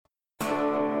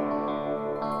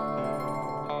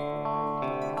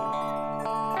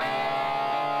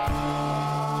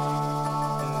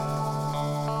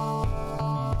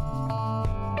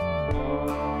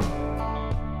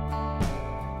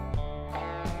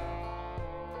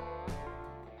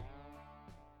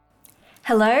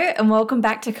Hello and welcome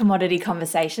back to Commodity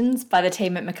Conversations by the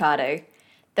team at Mecardo,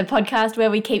 the podcast where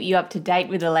we keep you up to date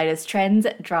with the latest trends,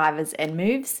 drivers and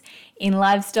moves in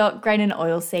livestock, grain and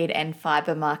oilseed and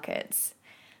fibre markets.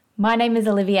 My name is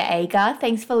Olivia Agar.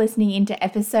 Thanks for listening into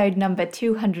episode number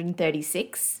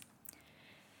 236.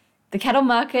 The cattle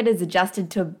market has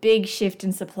adjusted to a big shift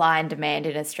in supply and demand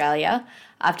in Australia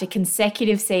after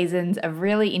consecutive seasons of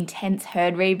really intense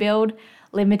herd rebuild,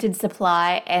 limited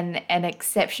supply and an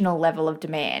exceptional level of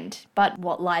demand. But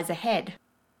what lies ahead?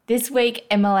 This week,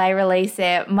 MLA released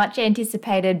their much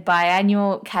anticipated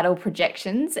biannual cattle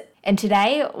projections, and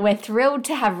today we're thrilled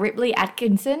to have Ripley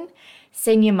Atkinson,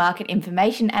 Senior Market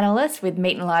Information Analyst with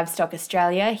Meat Livestock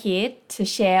Australia, here to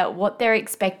share what they're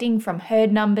expecting from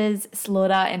herd numbers,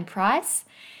 slaughter and price,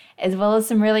 as well as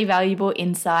some really valuable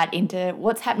insight into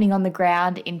what's happening on the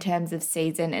ground in terms of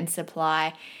season and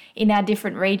supply in our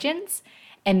different regions,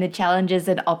 and the challenges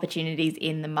and opportunities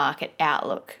in the market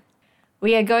outlook.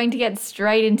 We are going to get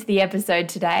straight into the episode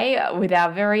today with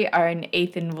our very own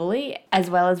Ethan Woolley, as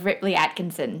well as Ripley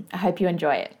Atkinson. I hope you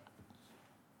enjoy it.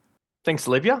 Thanks,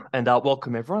 Olivia, and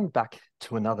welcome everyone back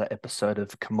to another episode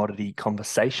of Commodity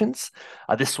Conversations.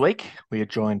 This week, we are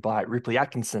joined by Ripley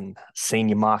Atkinson,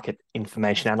 Senior Market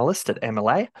Information Analyst at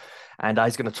MLA, and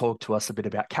he's going to talk to us a bit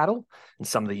about cattle and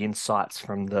some of the insights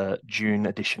from the June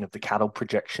edition of the cattle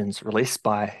projections released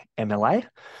by MLA.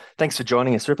 Thanks for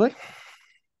joining us, Ripley.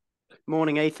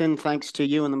 Morning, Ethan. Thanks to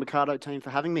you and the Mecardo team for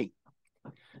having me.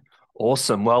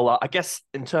 Awesome. Well, I guess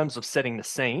in terms of setting the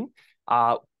scene,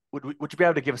 would you be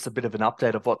able to give us a bit of an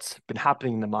update of what's been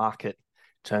happening in the market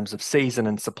in terms of season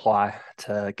and supply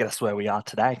to get us where we are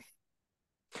today?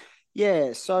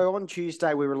 Yeah, so on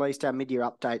Tuesday we released our mid-year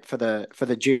update for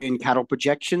the June cattle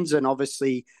projections, and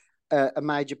obviously a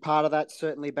major part of that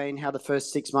certainly been how the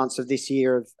first 6 months of this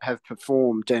year have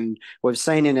performed, and we've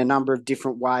seen in a number of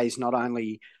different ways not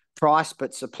only price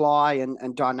but supply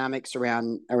and dynamics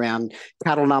around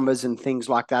cattle numbers and things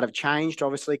like that have changed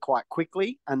obviously quite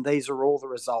quickly, and these are all the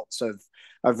results of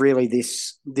really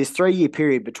this 3-year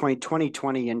period between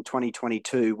 2020 and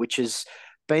 2022, which has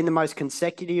been the most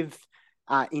consecutive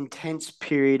intense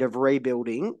period of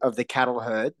rebuilding of the cattle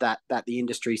herd that the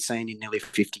industry's seen in nearly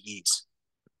 50 years.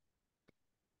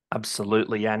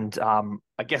 Absolutely, and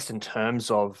I guess in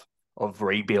terms of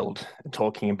rebuild,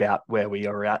 talking about where we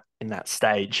are at in that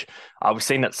stage, we've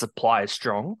seen that supply is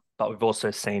strong, but we've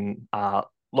also seen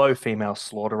low female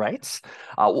slaughter rates.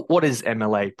 What is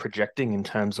MLA projecting in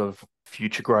terms of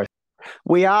future growth?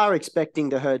 We are expecting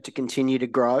the herd to continue to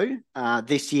grow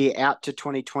this year out to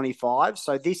 2025.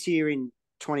 So this year in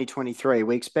 2023,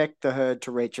 we expect the herd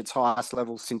to reach its highest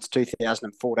level since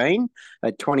 2014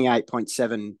 at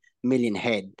 28.7 million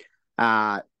head.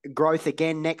 Growth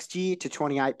again next year to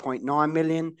 28.9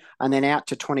 million, and then out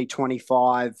to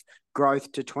 2025,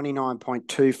 growth to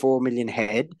 29.24 million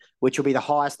head, which will be the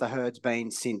highest the herd's been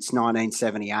since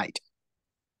 1978.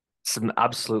 Some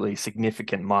absolutely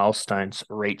significant milestones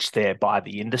reached there by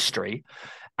the industry.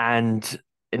 And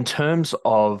in terms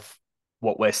of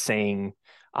what we're seeing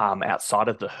outside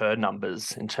of the herd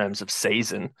numbers in terms of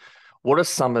season, what are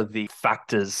some of the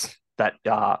factors that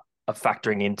are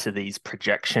factoring into these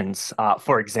projections?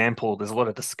 For example, there's a lot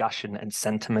of discussion and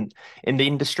sentiment in the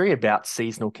industry about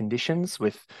seasonal conditions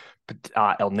with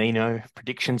El Nino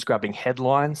predictions grabbing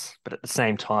headlines, but at the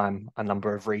same time, a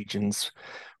number of regions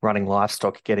running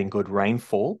livestock getting good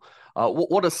rainfall.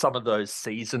 What are some of those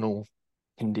seasonal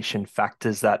condition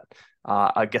factors that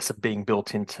I guess are being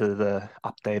built into the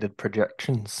updated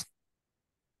projections?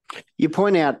 You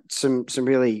point out some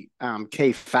really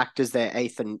key factors there,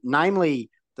 Ethan, namely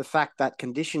the fact that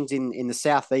conditions in the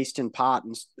southeastern part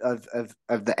of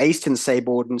the eastern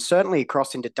seaboard and certainly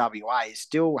across into WA is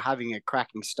still having a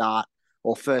cracking start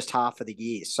or first half of the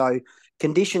year. So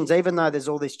conditions, even though there's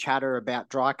all this chatter about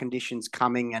dry conditions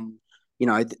coming and, you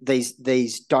know,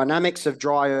 these dynamics of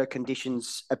drier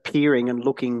conditions appearing and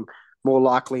looking more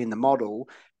likely in the model,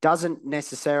 doesn't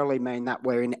necessarily mean that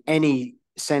we're in any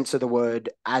sense of the word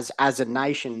as a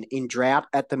nation in drought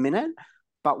at the minute.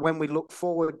 But when we look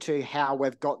forward to how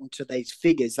we've gotten to these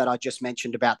figures that I just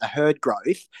mentioned about the herd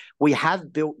growth, we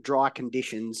have built dry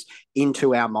conditions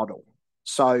into our model.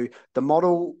 So the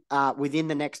model within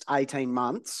the next 18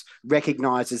 months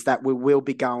recognises that we will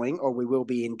be going, or we will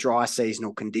be in dry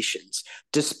seasonal conditions.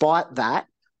 Despite that,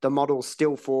 the model's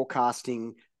still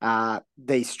forecasting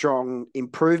these strong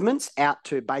improvements out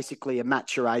to basically a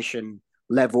maturation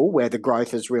level where the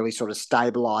growth has really sort of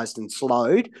stabilised and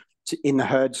slowed in the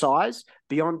herd size.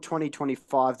 Beyond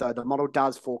 2025, though, the model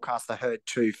does forecast the herd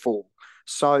to fall.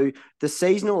 So the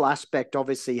seasonal aspect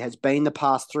obviously has been the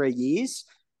past 3 years.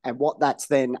 And what that's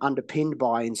then underpinned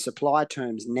by in supply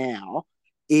terms now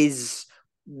is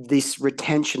this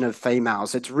retention of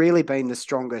females. It's really been the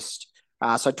strongest.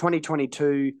 So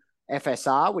 2022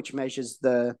 FSR, which measures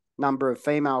the number of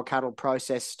female cattle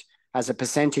processed as a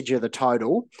percentage of the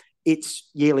total, its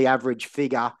yearly average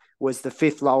figure was the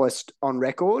fifth lowest on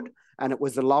record, and it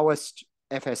was the lowest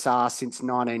FSR since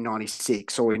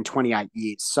 1996, or in 28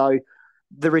 years. So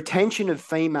the retention of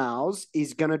females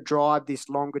is going to drive this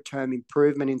longer term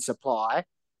improvement in supply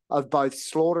of both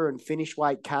slaughter and finish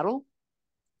weight cattle,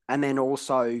 and then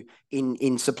also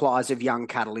in supplies of young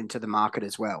cattle into the market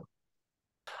as well.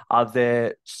 Are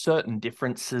there certain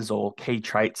differences or key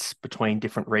traits between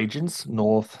different regions,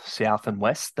 north, south, and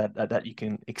west, that you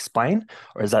can explain,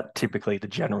 or is that typically the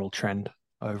general trend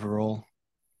overall?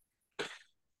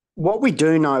 What we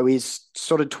do know is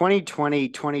sort of 2020,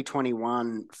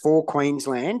 2021 for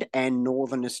Queensland and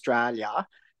Northern Australia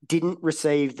didn't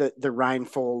receive the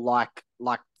rainfall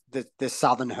like the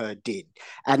southern herd did.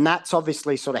 And that's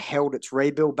obviously sort of held its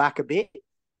rebuild back a bit.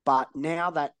 But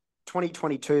now that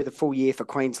 2022, the full year for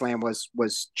Queensland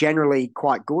was generally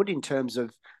quite good in terms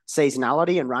of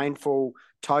seasonality and rainfall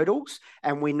totals.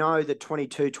 And we know the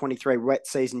 22-23 wet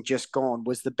season just gone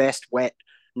was the best wet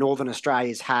Northern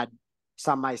Australia's had,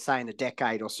 some may say, in a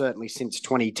decade, or certainly since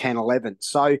 2010-11.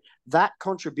 So that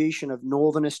contribution of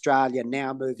Northern Australia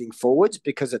now moving forwards,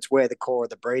 because it's where the core of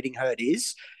the breeding herd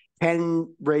is,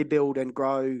 can rebuild and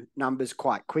grow numbers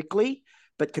quite quickly.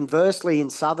 But conversely, in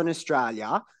Southern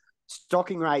Australia,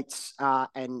 stocking rates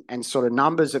and sort of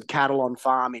numbers of cattle on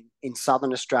farm in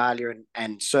Southern Australia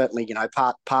and certainly,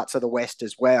 parts of the West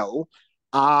as well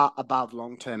are above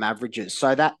long-term averages.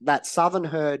 So that Southern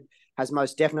herd has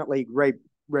most definitely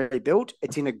rebuilt.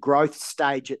 It's in a growth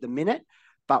stage at the minute,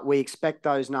 but we expect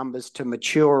those numbers to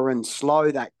mature and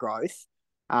slow that growth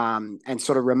and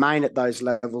sort of remain at those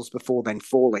levels before then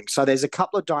falling. So there's a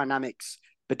couple of dynamics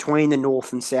between the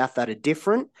North and South that are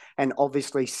different, and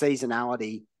obviously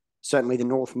seasonality, certainly the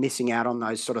North missing out on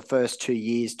those sort of first 2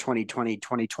 years, 2020,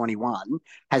 2021,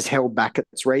 has held back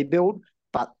its rebuild.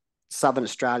 But Southern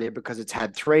Australia, because it's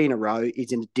had 3 in a row,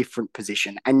 is in a different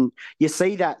position. And you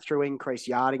see that through increased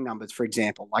yarding numbers, for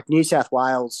example. Like New South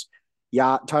Wales,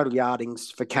 total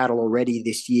yardings for cattle already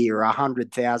this year are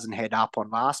 100,000 head up on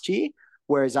last year,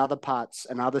 whereas other parts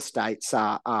and other states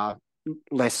are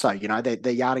less so.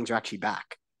 Their yardings are actually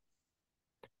back.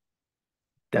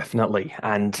 Definitely.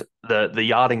 And the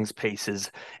yardings piece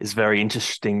is very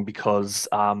interesting because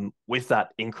with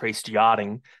that increased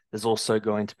yarding, there's also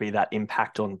going to be that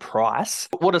impact on price.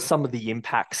 What are some of the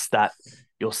impacts that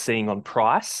you're seeing on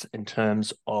price in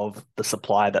terms of the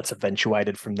supply that's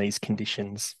eventuated from these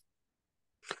conditions?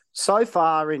 So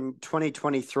far in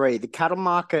 2023, the cattle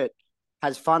market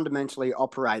has fundamentally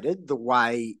operated the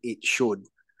way it should.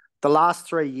 The last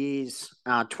 3 years,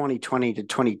 2020 to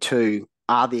 22,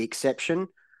 are the exception.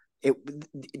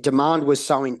 Demand was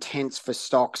so intense for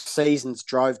stocks. Seasons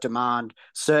drove demand,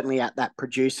 certainly at that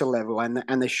producer level,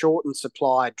 and the shortened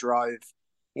supply drove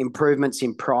improvements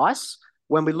in price.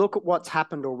 When we look at what's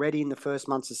happened already in the first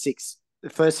 6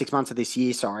 months of this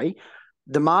year,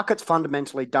 the market's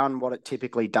fundamentally done what it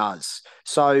typically does.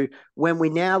 So when we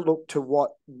now look to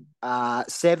what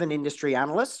 7 industry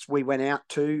analysts we went out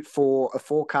to for a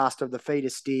forecast of the feeder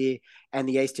steer and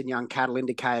the Eastern Young Cattle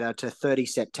Indicator to 30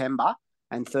 September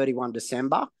and 31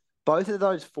 December, both of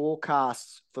those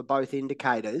forecasts for both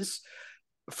indicators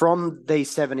from these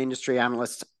 7 industry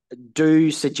analysts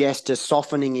do suggest a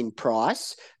softening in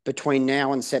price between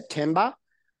now and September,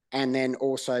 and then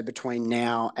also between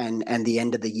now and the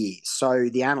end of the year. So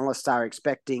the analysts are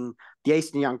expecting the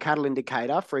Eastern Young Cattle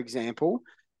Indicator, for example,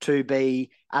 to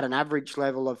be at an average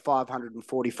level of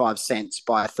 545 cents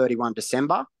by 31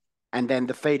 December. And then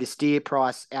the feeder steer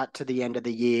price out to the end of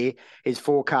the year is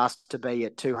forecast to be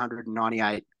at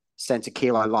 298 cents a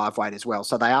kilo live weight as well.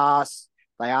 So they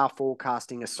are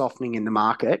forecasting a softening in the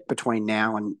market between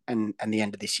now and the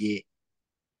end of this year.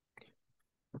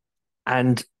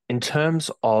 And in terms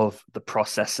of the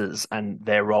processors and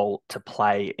their role to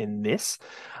play in this,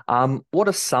 what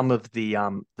are some of the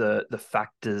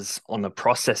factors on the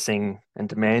processing and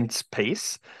demands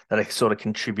piece that are sort of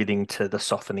contributing to the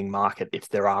softening market, if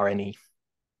there are any?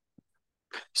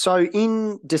 So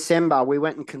in December, we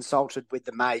went and consulted with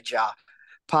the major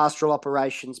pastoral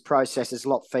operations, processors,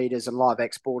 lot feeders, and live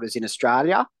exporters in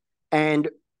Australia, and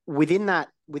within that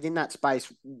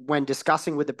space, when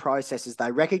discussing with the processors,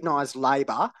 they recognise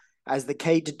labour as the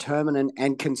key determinant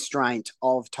and constraint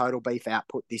of total beef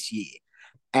output this year.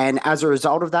 And as a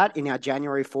result of that, in our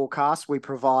January forecast, we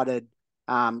provided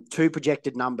 2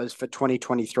 projected numbers for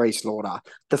 2023 slaughter.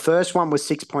 The first one was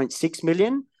 6.6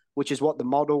 million, which is what the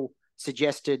model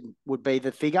suggested would be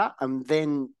the figure. And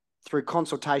then through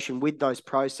consultation with those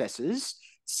processors,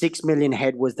 6 million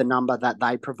head was the number that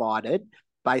they provided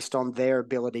based on their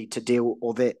ability to deal,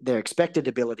 or their expected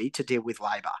ability to deal with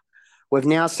labour. We've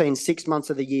now seen 6 months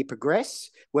of the year progress.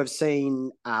 We've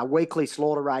seen weekly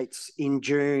slaughter rates in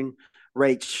June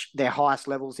reach their highest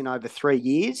levels in over 3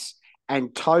 years,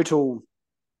 and total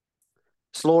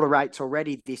slaughter rates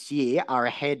already this year are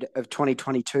ahead of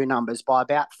 2022 numbers by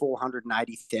about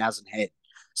 480,000 head.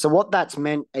 So what that's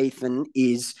meant, Ethan,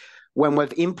 is when we've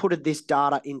inputted this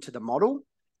data into the model,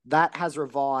 that has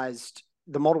revised,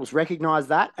 the model's recognised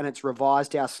that, and it's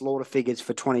revised our slaughter figures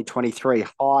for 2023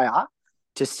 higher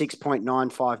to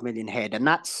 6.95 million head. And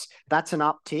that's an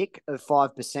uptick of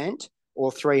 5%, or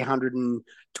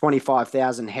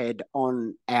 325,000 head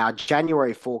on our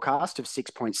January forecast of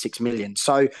 6.6 million.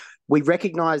 So we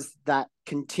recognise that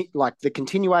the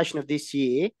continuation of this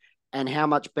year and how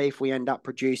much beef we end up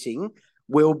producing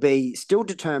will be still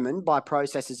determined by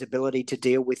processors' ability to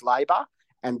deal with labour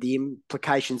and the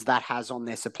implications that has on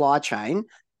their supply chain.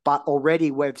 But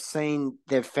already we've seen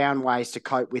they've found ways to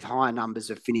cope with higher numbers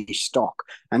of finished stock.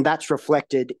 And that's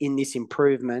reflected in this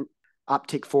improvement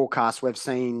uptick forecast we've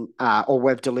seen, or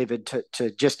we've delivered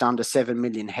to just under 7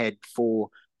 million head for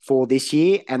this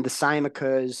year. And the same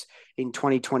occurs in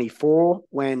 2024,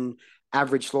 when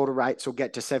average slaughter rates will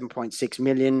get to 7.6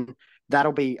 million.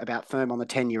 That'll be about firm on the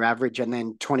 10-year average. And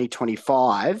then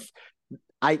 2025,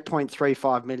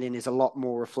 8.35 million is a lot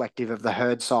more reflective of the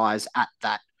herd size at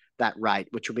that rate,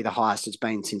 which will be the highest it's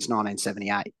been since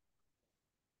 1978.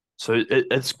 So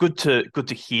it's good to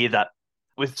hear that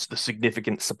with the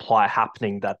significant supply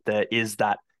happening, that there is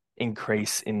that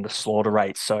increase in the slaughter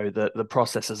rate. So the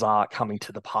processors are coming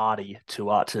to the party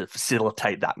to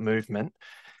facilitate that movement.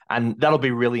 And that'll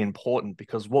be really important,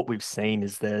 because what we've seen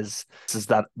is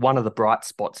that one of the bright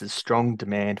spots is strong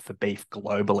demand for beef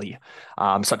globally,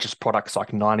 such as products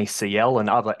like 90CL and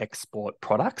other export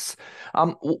products.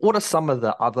 What are some of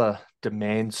the other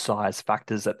demand size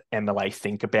factors that MLA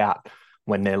think about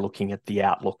when they're looking at the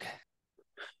outlook?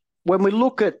 When we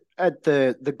look at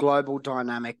the global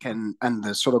dynamic and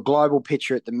the sort of global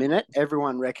picture at the minute,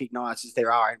 everyone recognises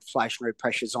there are inflationary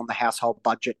pressures on the household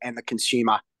budget and the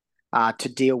consumer to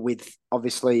deal with,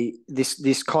 obviously,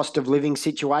 this cost of living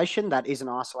situation that isn't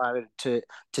isolated to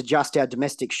just our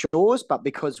domestic shores, but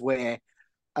because we're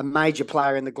a major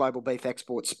player in the global beef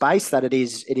export space, that it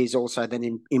is also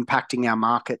then impacting our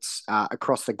markets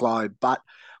across the globe. But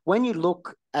when you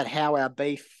look at how our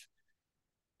beef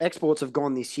exports have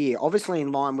gone this year, obviously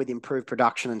in line with improved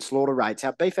production and slaughter rates,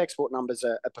 our beef export numbers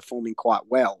are performing quite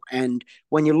well. And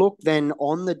when you look then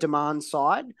on the demand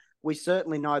side, we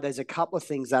certainly know there's a couple of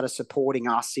things that are supporting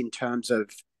us in terms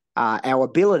of our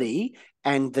ability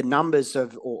and the numbers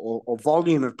of or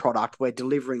volume of product we're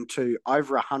delivering to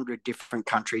over 100 different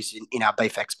countries in our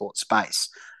beef export space,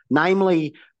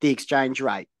 namely the exchange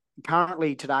rate.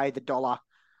 Currently today,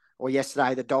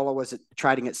 yesterday, the dollar was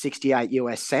trading at 68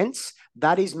 US cents.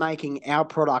 That is making our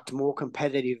product more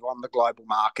competitive on the global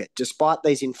market. Despite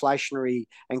these inflationary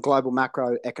and global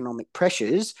macroeconomic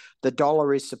pressures, the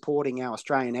dollar is supporting our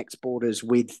Australian exporters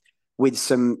with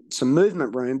some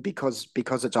movement room because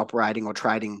it's operating or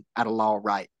trading at a lower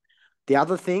rate. The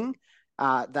other thing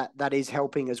that is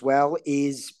helping as well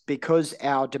is because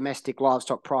our domestic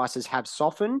livestock prices have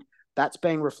softened, that's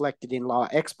being reflected in lower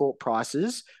export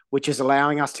prices, which is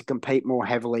allowing us to compete more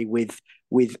heavily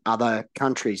with other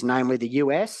countries, namely the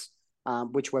US,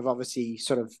 which we've obviously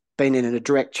sort of been in a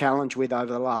direct challenge with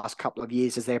over the last couple of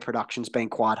years as their production's been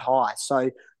quite high. So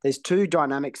there's two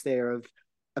dynamics there of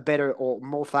a better or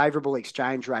more favourable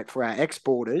exchange rate for our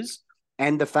exporters,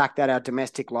 and the fact that our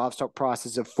domestic livestock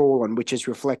prices have fallen, which is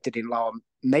reflected in lower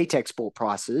meat export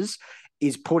prices,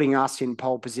 is putting us in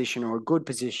pole position, or a good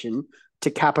position, to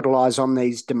capitalise on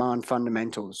these demand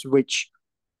fundamentals, which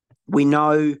we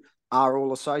know are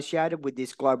all associated with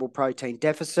this global protein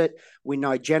deficit. We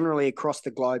know generally across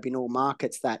the globe in all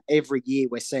markets that every year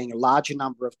we're seeing a larger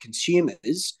number of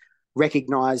consumers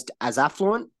recognised as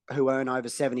affluent who earn over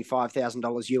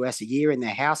 $75,000 US a year in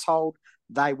their household.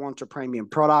 They want a premium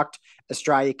product.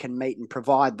 Australia can meet and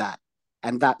provide that.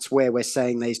 And that's where we're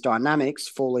seeing these dynamics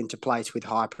fall into place with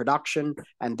high production,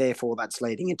 and therefore that's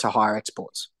leading into higher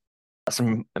exports.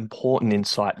 Some important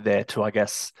insight there to, I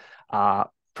guess,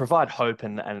 provide hope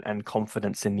and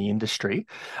confidence in the industry.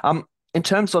 In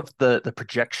terms of the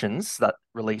projections that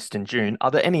released in June,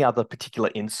 are there any other particular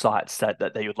insights that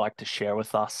you would like to share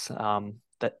with us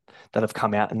that have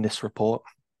come out in this report?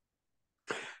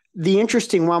 The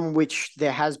interesting one, which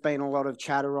there has been a lot of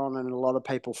chatter on and a lot of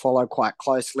people follow quite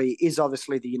closely, is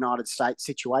obviously the United States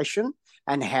situation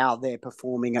and how they're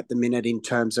performing at the minute in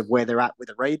terms of where they're at with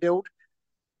a rebuild.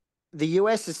 The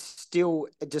US is still,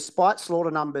 despite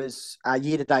slaughter numbers,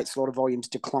 year-to-date slaughter volumes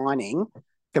declining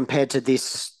compared to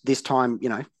this time,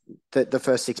 the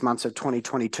first 6 months of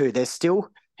 2022, they're still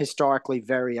historically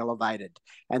very elevated.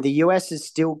 And the US is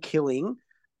still killing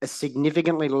a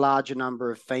significantly larger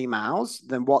number of females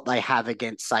than what they have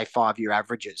against, say, 5-year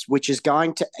averages, which is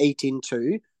going to eat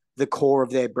into the core of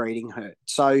their breeding herd.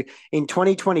 So in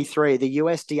 2023, the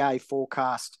USDA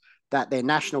forecast that their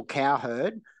national cow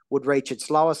herd would reach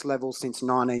its lowest level since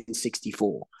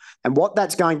 1964. And what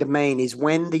that's going to mean is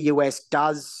when the US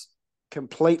does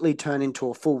completely turn into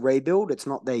a full rebuild, it's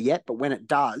not there yet, but when it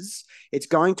does, it's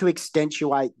going to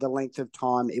accentuate the length of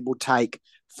time it will take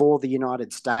for the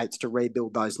United States to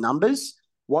rebuild those numbers.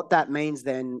 What that means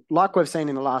then, like we've seen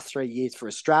in the last 3 years for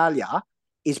Australia,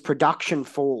 is production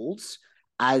falls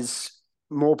as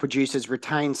more producers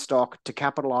retain stock to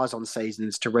capitalise on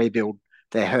seasons to rebuild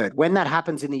their herd. When that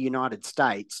happens in the United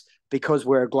States, because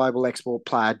we're a global export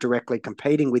player directly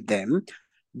competing with them,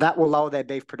 that will lower their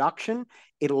beef production.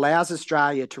 It allows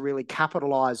Australia to really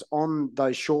capitalise on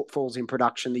those shortfalls in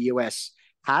production the US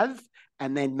have,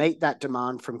 and then meet that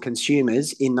demand from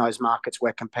consumers in those markets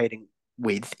we're competing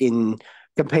with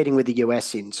the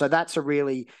US in. So that's a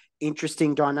really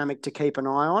interesting dynamic to keep an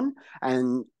eye on.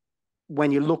 And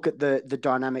when you look at the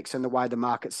dynamics and the way the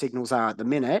market signals are at the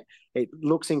minute, it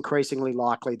looks increasingly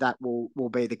likely that will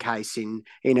be the case in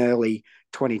early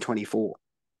 2024.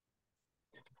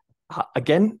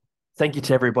 Again, thank you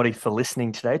to everybody for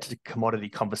listening today to Commodity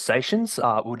Conversations.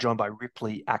 We're joined by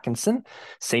Ripley Atkinson,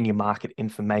 Senior Market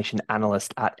Information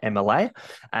Analyst at MLA.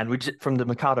 And from the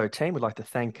Mecardo team, we'd like to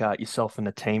thank yourself and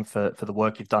the team for the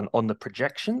work you've done on the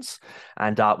projections.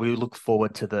 And we look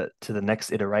forward to the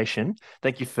next iteration.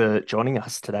 Thank you for joining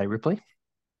us today, Ripley.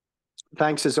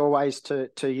 Thanks as always to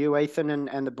you, Ethan,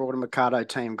 and the broader Mecardo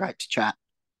team. Great to chat.